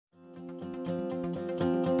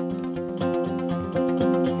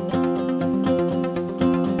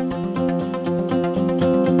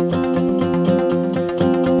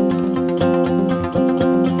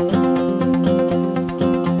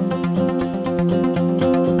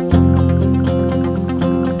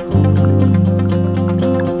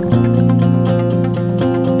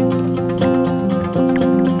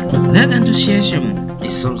specification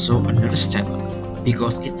is also understandable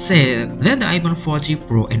because it said that the iPhone 4G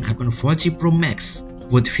Pro and iPhone 4G Pro Max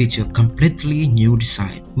would feature completely new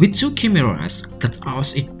design with two cameras cut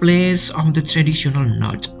out in place of the traditional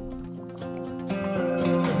notch.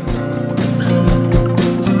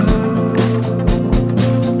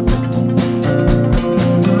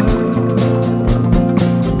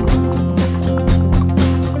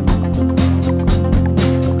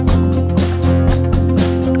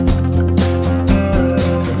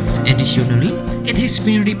 Additionally, it has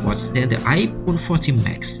been reported that the iPhone 14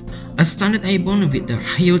 Max, a standard iPhone with a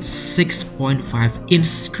huge 6.5-inch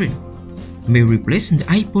screen, may replace the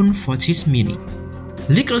iPhone 14 mini.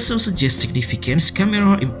 Leak also suggests significant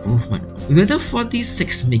camera improvement, with a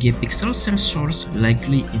 46-megapixel sensors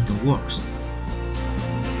likely in the works.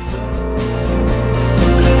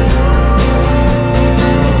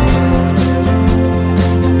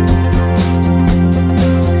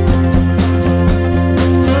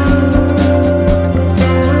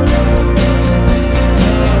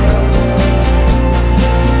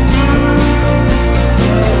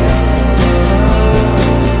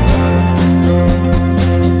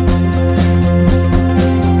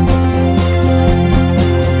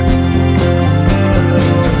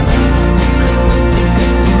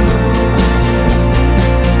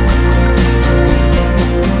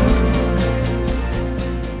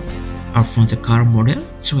 Are from the car model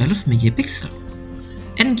 12 megapixel,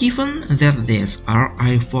 and given that these are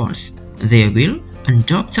iPhones, they will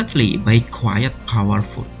undoubtedly be quite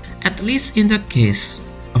powerful, at least in the case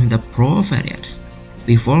of the Pro variants.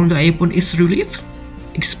 Before the iPhone is released,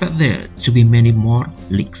 expect there to be many more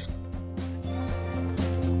leaks.